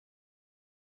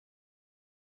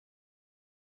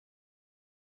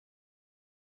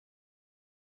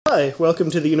Hi, welcome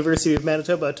to the University of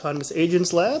Manitoba Autonomous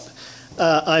Agents Lab.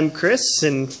 I'm Chris,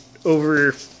 and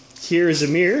over here is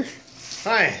Amir.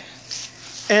 Hi.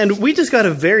 And we just got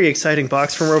a very exciting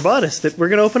box from Robotis that we're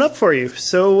going to open up for you.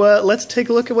 So let's take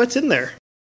a look at what's in there.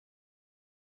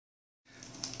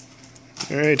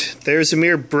 Alright, there's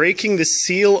Amir breaking the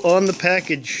seal on the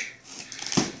package.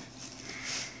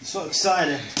 So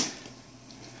excited.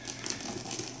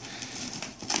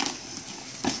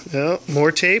 Oh,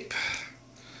 more tape.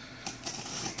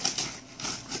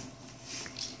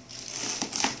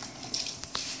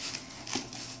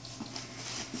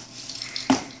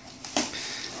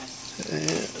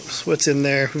 So what's in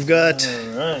there? We've got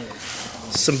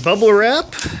some bubble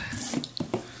wrap.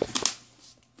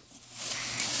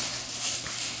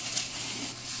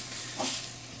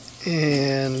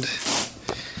 And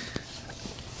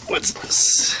what's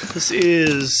this? This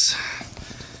is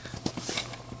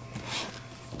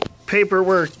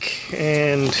paperwork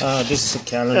and this is a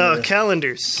calendar.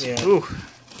 Calendars. Yeah. Ooh.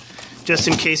 Just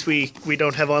in case we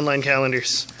don't have online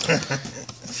calendars.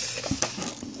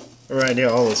 Right, they're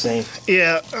all the same.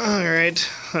 Yeah, alright.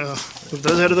 Move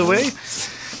those out of the way.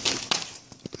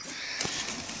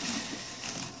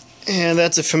 And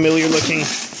that's a familiar looking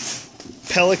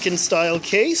Pelican style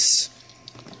case.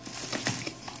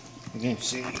 You can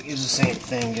see it's the same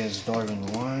thing as Darwin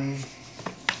 1.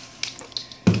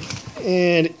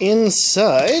 And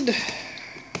inside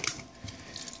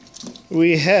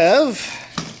we have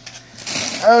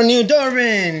our new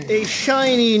Darwin! A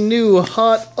shiny new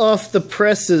hot off the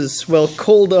presses, well,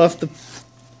 cold off the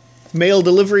mail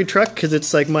delivery truck because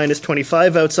it's like minus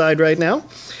 25 outside right now.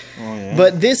 Oh, yeah.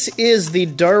 But this is the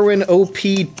DARwIN-OP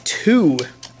 2,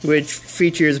 which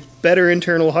features better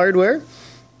internal hardware.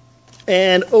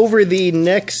 And over the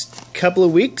next couple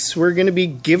of weeks, we're going to be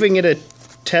giving it a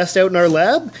test out in our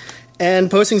lab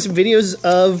and posting some videos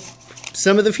of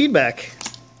some of the feedback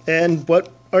and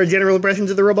what our general impressions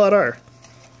of the robot are.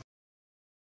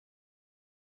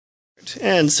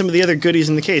 And some of the other goodies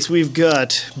in the case. We've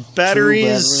got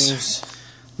batteries.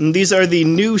 And these are the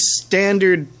new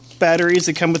standard batteries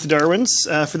that come with the Darwins.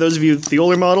 For those of you with the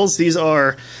older models, these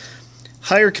are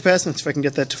higher capacitance. If I can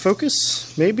get that to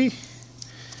focus, maybe.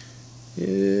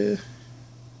 Yeah.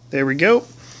 There we go.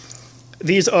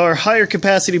 These are higher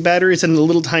capacity batteries than the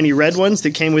little tiny red ones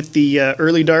that came with the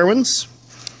early Darwins.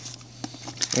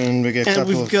 And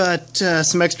we've got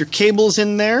some extra cables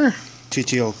in there.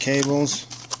 TTL cables.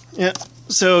 Yeah,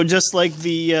 so just like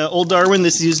the old Darwin,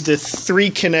 this used the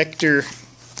 3-connector,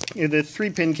 the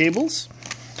 3-pin cables.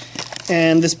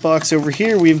 And this box over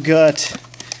here, we've got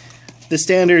the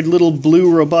standard little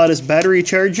blue Robotis battery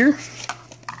charger.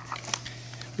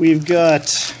 We've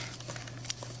got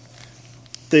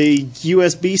the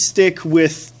USB stick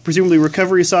with presumably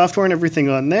recovery software and everything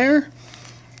on there.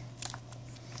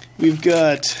 We've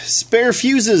got spare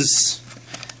fuses,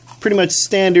 pretty much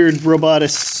standard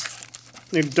Robotis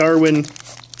Darwin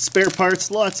spare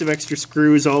parts, lots of extra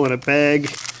screws all in a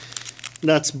bag,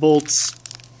 nuts, bolts,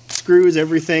 screws,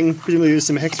 everything. Presumably there's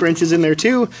some hex wrenches in there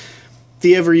too.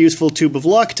 The ever useful tube of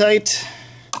Loctite,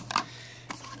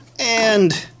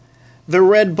 and the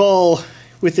red ball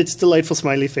with its delightful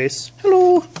smiley face.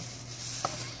 Hello!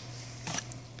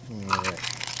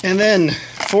 And then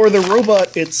for the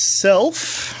robot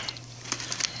itself,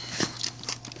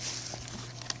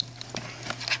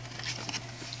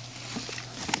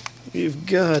 we've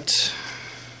got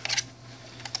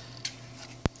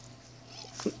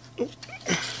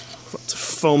lots of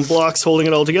foam blocks holding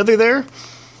it all together there.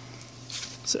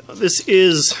 So this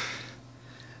is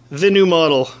the new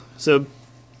model. So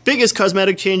biggest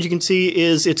cosmetic change you can see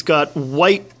is it's got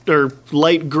white or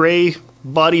light gray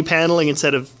body paneling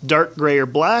instead of dark gray or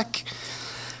black.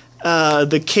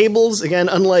 The cables, again,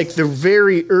 unlike the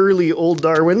very early old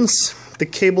Darwins, the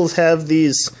cables have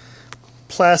these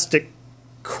plastic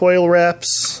coil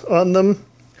wraps on them.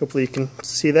 Hopefully you can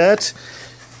see that.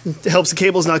 It helps the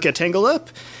cables not get tangled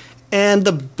up. And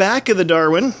the back of the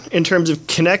Darwin, in terms of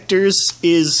connectors,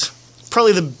 is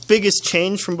probably the biggest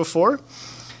change from before.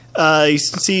 You can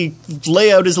see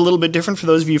layout is a little bit different for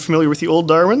those of you familiar with the old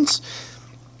Darwins.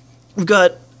 We've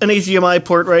got an HDMI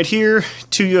port right here,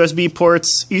 2 USB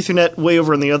ports, Ethernet way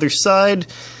over on the other side,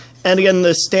 and again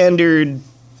the standard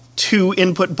 2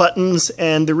 input buttons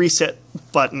and the reset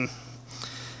button.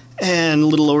 And a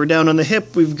little lower down on the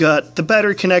hip, we've got the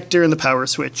battery connector and the power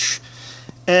switch.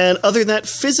 And other than that,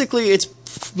 physically, it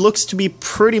looks to be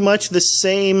pretty much the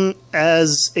same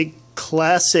as a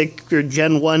classic or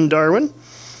Gen 1 Darwin.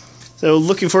 So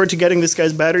looking forward to getting this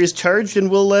guy's batteries charged,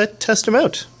 and we'll test them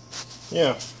out.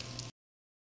 Yeah.